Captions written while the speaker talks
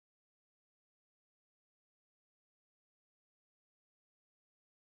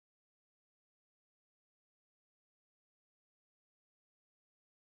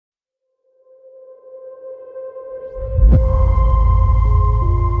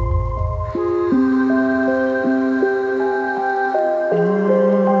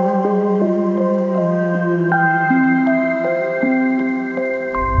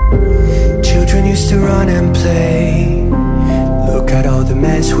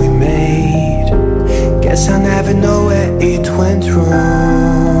we made. Guess I never know where it went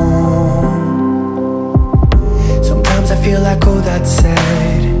wrong. Sometimes I feel like all that's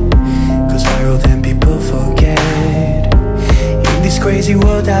said goes viral, then people forget. In this crazy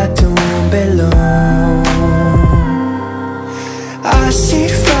world I don't belong. I see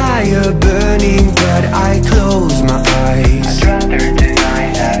fire burning, but I close my eyes. I'd rather deny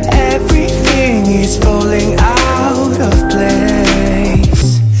that. Everything is falling out of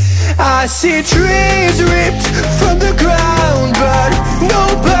place. I see trees ripped from the ground, but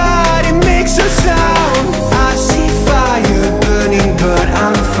nobody makes a sound. I see fire burning, but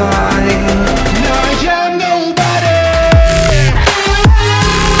I'm fine. No, I'm nobody.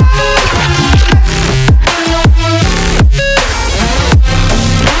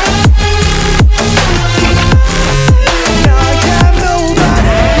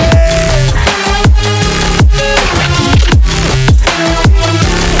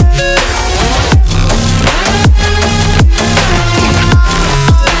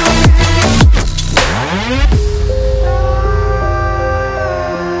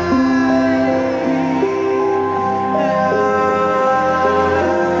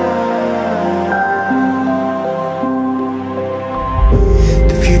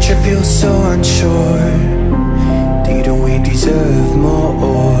 Feel so unsure. Didn't we deserve more?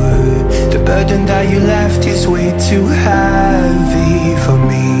 The burden that you left is way too heavy for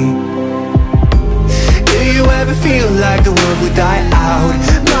me. Do you ever feel like the world would die out?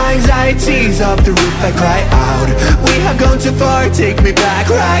 My anxiety's off the roof, I cry out. We have gone too far, take me back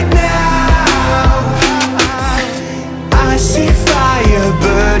right now. I see fire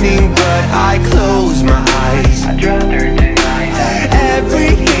burning, but I close